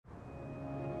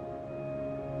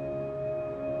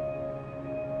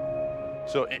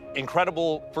So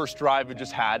incredible first drive we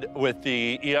just had with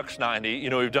the EX90. You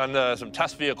know, we've done some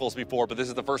test vehicles before, but this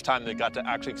is the first time they got to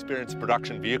actually experience a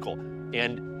production vehicle.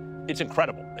 And it's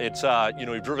incredible. It's, you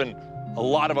know, we've driven a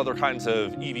lot of other kinds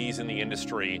of EVs in the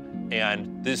industry,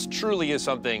 and this truly is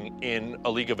something in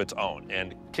a league of its own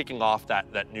and kicking off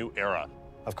that new era.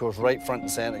 Of course, right front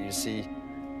and center, you see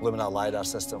Luminar LiDAR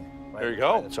system. Right, there you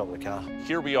go. Right at the top of the car.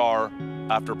 Here we are,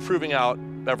 after proving out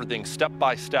everything step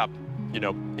by step, you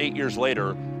know, 8 years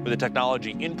later, with the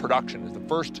technology in production. It's the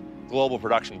first global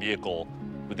production vehicle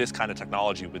with this kind of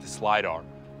technology, with this LiDAR,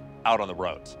 out on the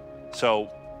roads. So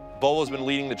Volvo's been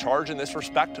leading the charge in this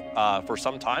respect for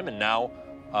some time, and now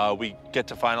we get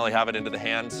to finally have it into the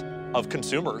hands of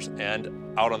consumers and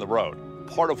out on the road.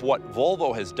 Part of what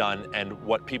Volvo has done and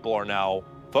what people are now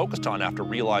focused on after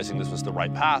realizing this was the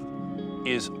right path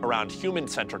is around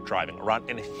human-centric driving, around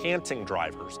enhancing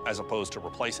drivers as opposed to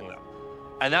replacing them.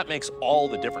 And that makes all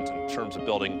the difference in terms of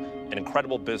building an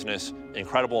incredible business,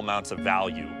 incredible amounts of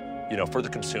value, you know, for the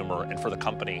consumer and for the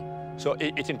company. So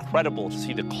it's incredible to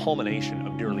see the culmination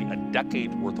of nearly a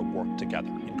decade's worth of work together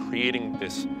in creating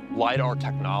this LiDAR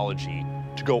technology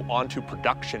to go onto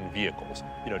production vehicles,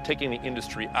 you know, taking the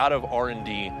industry out of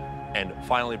R&D and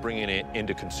finally bringing it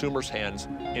into consumers' hands,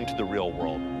 into the real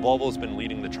world. Volvo's been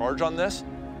leading the charge on this,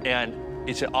 and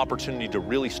it's an opportunity to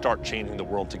really start changing the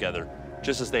world together,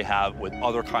 just as they have with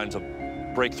other kinds of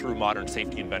breakthrough modern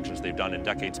safety inventions they've done in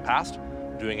decades past,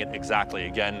 doing it exactly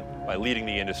again by leading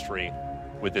the industry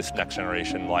with this next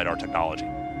generation LiDAR technology.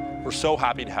 We're so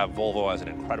happy to have Volvo as an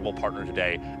incredible partner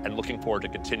today and looking forward to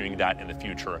continuing that in the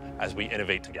future as we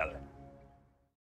innovate together.